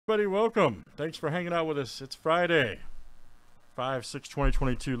everybody, welcome. Thanks for hanging out with us. It's Friday,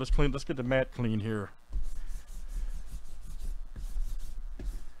 5/6/2022. Let's get the mat clean here.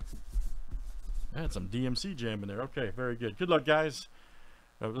 I had some DMC jam in there. Okay, very good. Good luck, guys.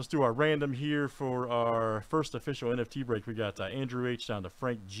 Let's do our random here for our first official NFT break. We got Andrew H down to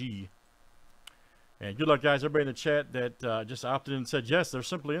Frank G. And good luck, guys. Everybody in the chat that just opted in and said yes, they're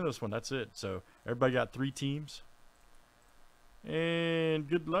simply in this one. That's it. So everybody got 3 teams. And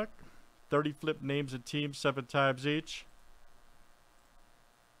good luck. 30 flip names and teams, 7 times each.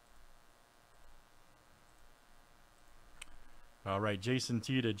 All right, Jason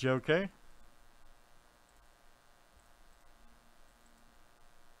T to Joe K.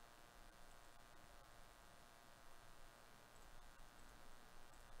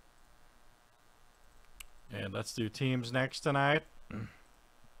 And let's do teams next tonight.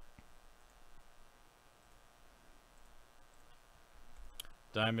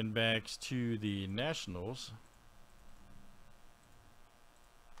 Diamondbacks to the Nationals.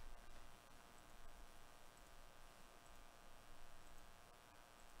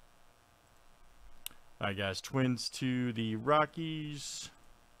 All right, guys. Twins to the Rockies.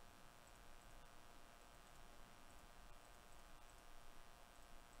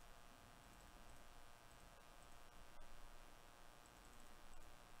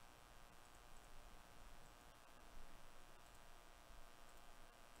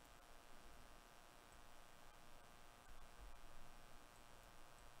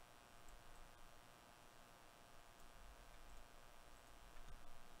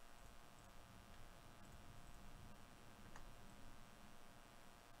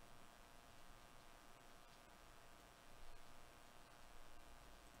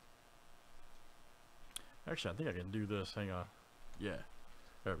 Actually, I think I can do this. Hang on. Yeah.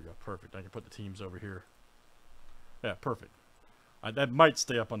 There we go. Perfect. I can put the teams over here. Yeah, perfect. That might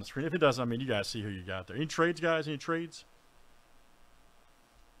stay up on the screen. If it doesn't, I mean, you guys see who you got there. Any trades, guys? Any trades?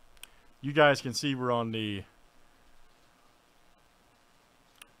 You guys can see we're on the...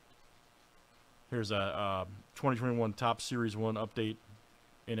 Here's a 2021 Top Series 1 update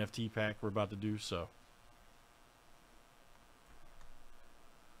NFT pack we're about to do, so...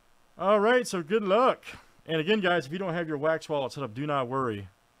 All right, so good luck. And again, guys, if you don't have your wax wallet set up, do not worry.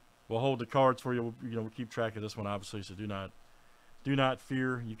 We'll hold the cards for you. We'll keep track of this one, obviously. So do not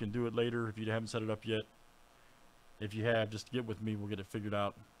fear. You can do it later if you haven't set it up yet. If you have, just get with me. We'll get it figured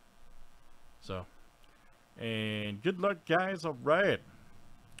out. So, and good luck, guys. All right.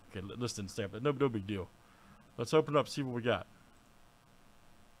 Okay, list didn't stay up. No big deal. Let's open it up, see what we got.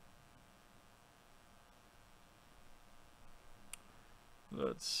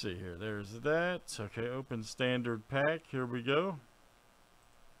 Let's see here. There's that. Okay, open standard pack. Here we go.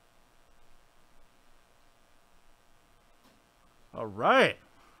 All right.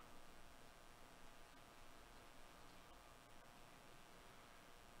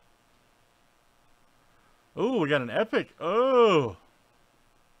 Oh, we got an epic. Oh.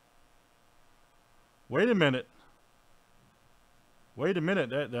 Wait a minute. Wait a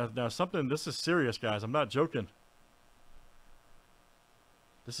minute. Now something, this is serious, guys. I'm not joking.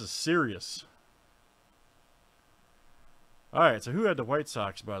 This is serious. All right, so who had the White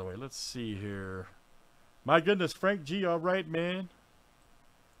Sox, by the way? Let's see here. My goodness, Frank G, all right, man.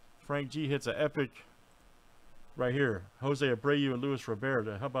 Frank G hits an epic right here. Jose Abreu and Luis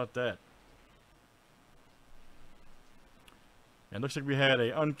Roberto. How about that? And looks like we had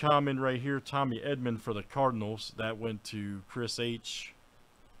a uncommon right here. Tommy Edman for the Cardinals. That went to Chris H.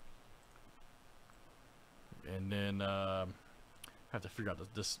 And then... have to figure out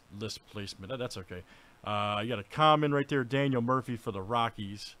this list placement. That's okay. You got a common right there, Daniel Murphy for the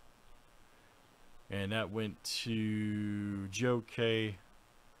Rockies. And that went to Joe K.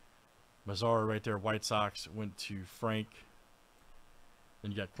 Mazzara right there, White Sox, went to Frank.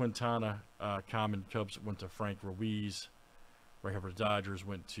 Then you got Quintana, common Cubs, went to Frank Ruiz. Right here for the Dodgers,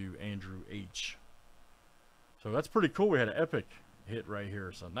 went to Andrew H. So that's pretty cool. We had an epic hit right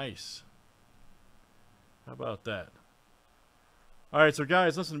here. So nice. How about that? All right, so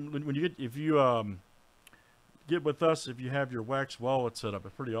guys, listen. When you get with us, if you have your wax wallet set up,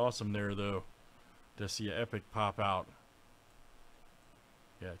 it's pretty awesome there, though, to see an epic pop out.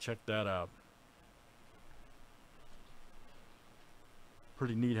 Yeah, check that out.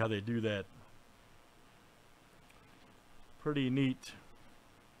 Pretty neat how they do that. Pretty neat.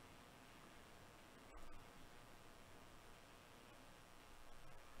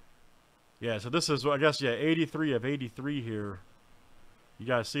 Yeah, so this is, I guess, yeah, 83 of 83 here. You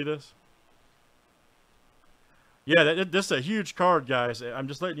guys see this? Yeah, this is a huge card, guys. I'm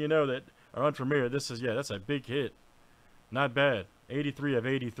just letting you know that, or unfamiliar, this is, yeah, that's a big hit. Not bad. 83 of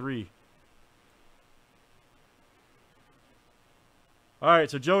 83. All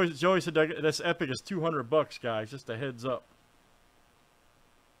right, so Joey said this epic is $200, guys. Just a heads up.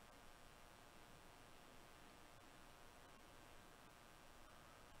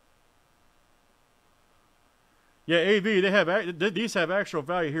 Yeah, AV, these have actual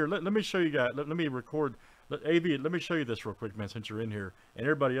value here. Let me show you guys. Let me record. AV, let me show you this real quick, man, since you're in here, and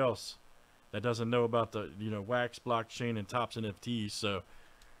everybody else that doesn't know about the Wax blockchain and Topps NFTs. So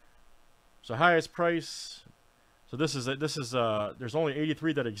highest price. So this is there's only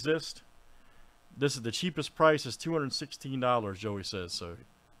 83 that exist. This is the cheapest price is $216. Joey says so.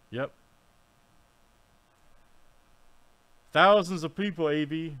 Yep. Thousands of people,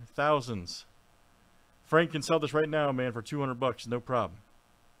 AV, thousands. Frank can sell this right now, man, for $200, no problem.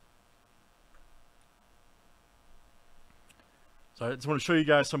 So I just want to show you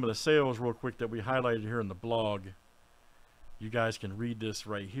guys some of the sales real quick that we highlighted here in the blog. You guys can read this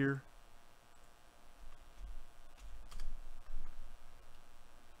right here.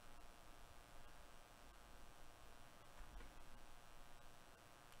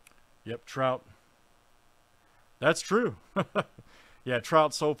 Yep, Trout. That's true. Yeah,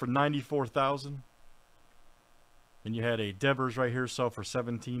 Trout sold for $94,000. And you had a Devers right here sell for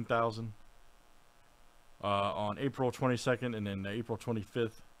 $17,000 on April 22nd and then April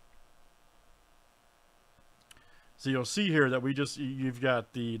 25th. So you'll see here that you've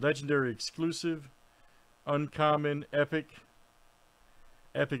got the legendary exclusive, uncommon, epic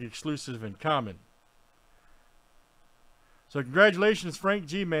exclusive, and common. So congratulations, Frank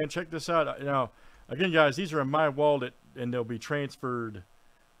G, man. Check this out. Now, again, guys, these are in my wallet and they'll be transferred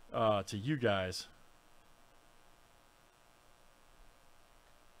to you guys.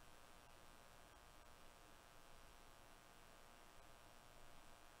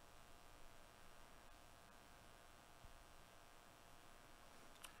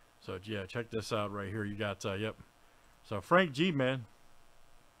 So yeah, check this out right here. You got yep. So Frank G, man,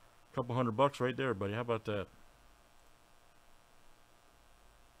 a couple $100 right there, buddy. How about that?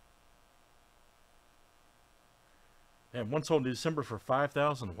 And one sold in December for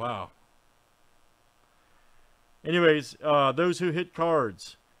 $5,000. Wow. Anyways, those who hit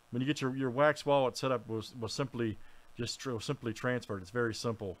cards, when you get your Wax wallet set up, will simply transferred. It's very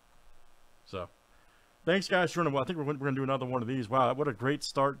simple. So. Thanks, guys, for joining. Well, I think we're going to do another one of these. Wow, what a great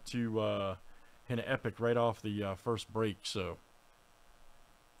start to hit an epic right off the first break. So,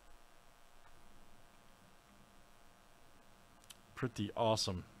 pretty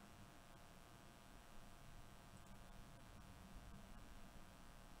awesome.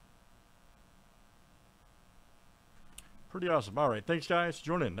 Pretty awesome. All right, thanks, guys, for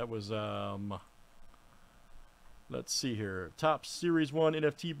joining. That was let's see here. Topps Series 1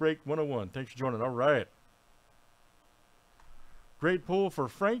 NFT Break 101. Thanks for joining. All right. Great pull for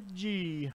Frank G.